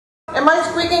Am I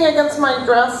squeaking against my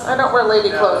dress? I don't wear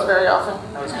lady clothes very often.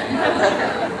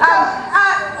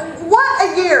 What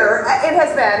a year it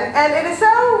has been, and it is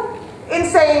so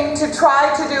insane to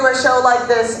try to do a show like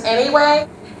this anyway.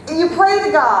 You pray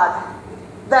to God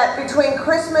that between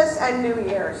Christmas and New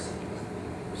Year's,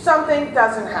 something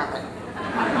doesn't happen.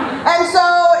 And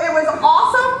so it was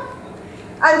awesome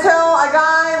until a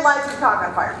guy lights his cock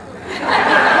on fire.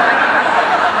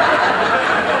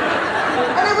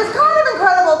 And it was kind of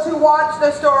incredible to watch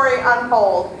the story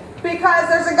unfold, because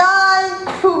there's a guy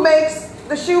who makes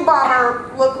the shoe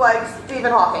bomber look like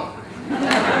Stephen Hawking.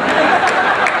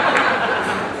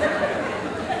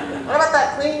 What about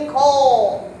that clean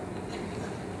coal?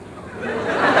 You're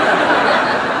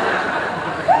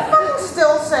fucking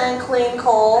still saying clean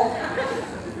coal?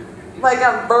 Like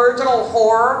a virginal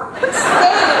whore? Quit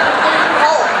saying clean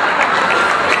coal.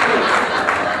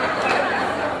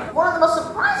 One of the most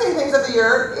surprising things of the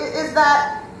year is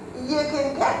that you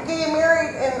can get gay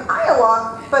married in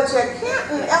Iowa, but you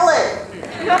can't in LA.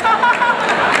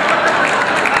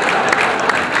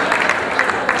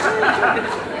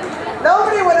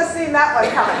 Nobody would have seen that one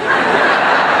coming.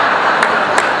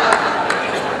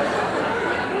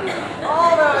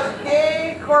 All those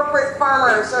gay corporate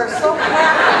farmers are so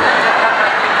happy.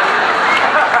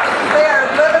 They are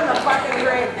living the fucking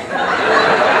dream.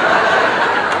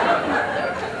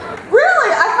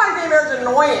 Really, I find gay marriage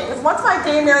annoying, because once my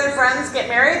gay married friends get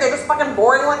married, they're just fucking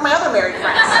boring like my other married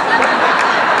friends.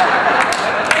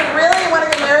 Really? You want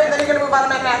to get married, then you're going to move out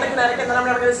of Manhattan, Connecticut, and then I'm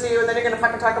never going to see you, and then you're going to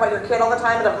fucking talk about your kid all the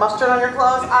time and have mustard on your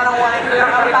clothes? I don't want to hear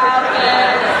about it.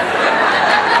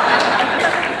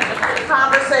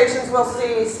 Conversations will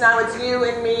cease. Now it's you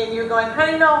and me and you going, how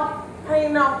do you know? How do you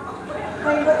know?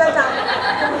 How do you put that down?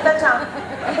 Put that down.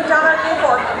 Put down our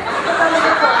K4. Put down the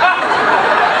K4.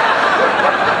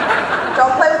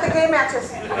 Don't play with the gay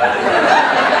matches.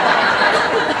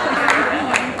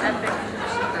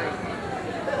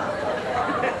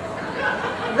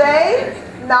 They,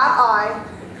 not I,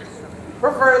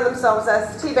 refer to themselves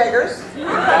as teabaggers.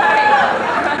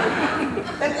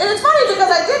 And it's funny because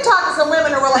I did talk to some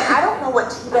women who were like, I don't know what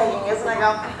teabagging is. And I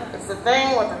go, it's the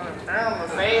thing with the on the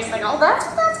face. And I go, oh, that's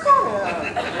what that's called.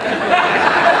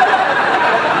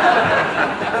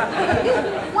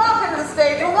 Welcome to the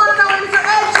stage. We want to know Mr.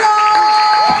 Ed Show!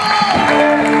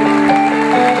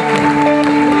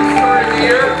 Story of the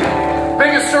year.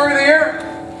 Biggest story of the year?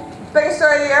 Biggest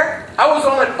story of the year? I was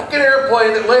on a fucking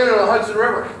airplane that landed on the Hudson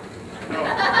River.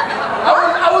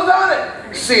 I was on it.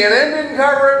 CNN didn't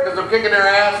cover it because I'm kicking their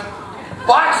ass.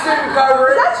 Fox didn't cover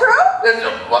it. Is that true?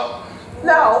 What?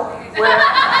 No. Wait.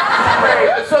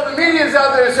 So the media's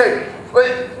out there saying,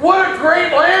 what a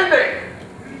great landing.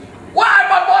 Why?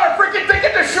 I bought a freaking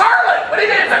ticket to Charlotte. What do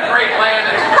you mean it's a great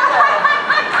landing?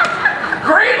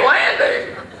 Great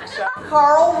landing.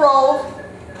 Karl Rove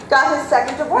got his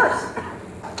second divorce.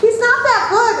 He's not that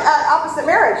good at opposite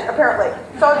marriage, apparently.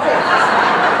 So it seems.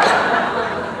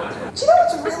 Do you know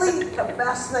what's really the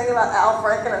best thing about Al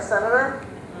Franken, a senator?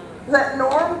 That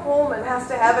Norm Coleman has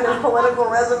to have in his political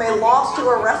resume lost to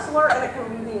a wrestler and a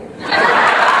comedian.